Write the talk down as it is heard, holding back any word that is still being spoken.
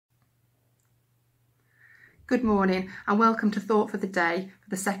Good morning and welcome to Thought for the Day for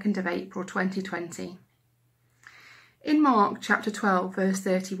the 2nd of April 2020. In Mark chapter 12 verse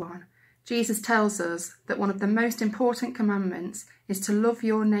 31, Jesus tells us that one of the most important commandments is to love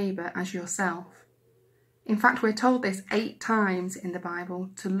your neighbour as yourself. In fact, we're told this 8 times in the Bible,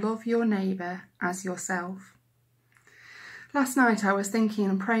 to love your neighbour as yourself. Last night I was thinking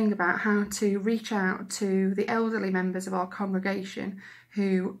and praying about how to reach out to the elderly members of our congregation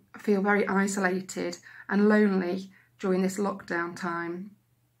who feel very isolated and lonely during this lockdown time.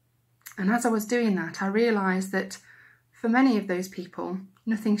 And as I was doing that, I realised that for many of those people,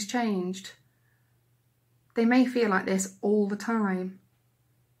 nothing's changed. They may feel like this all the time.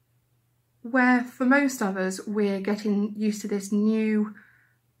 Where for most of us, we're getting used to this new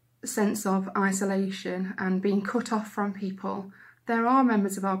sense of isolation and being cut off from people, there are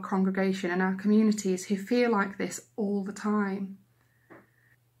members of our congregation and our communities who feel like this all the time.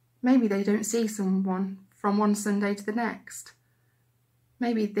 Maybe they don't see someone from one Sunday to the next.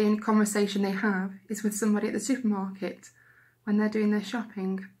 Maybe the only conversation they have is with somebody at the supermarket when they're doing their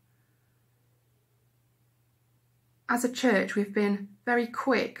shopping. As a church, we've been very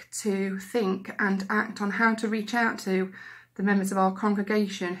quick to think and act on how to reach out to the members of our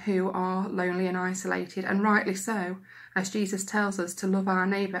congregation who are lonely and isolated, and rightly so, as Jesus tells us to love our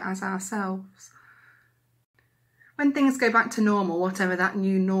neighbour as ourselves. When things go back to normal, whatever that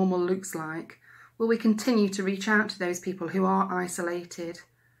new normal looks like, will we continue to reach out to those people who are isolated?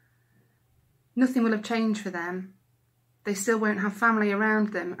 Nothing will have changed for them. They still won't have family around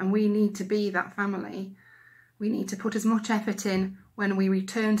them, and we need to be that family. We need to put as much effort in when we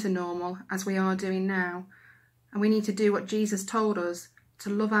return to normal as we are doing now. And we need to do what Jesus told us, to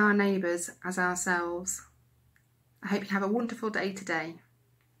love our neighbours as ourselves. I hope you have a wonderful day today.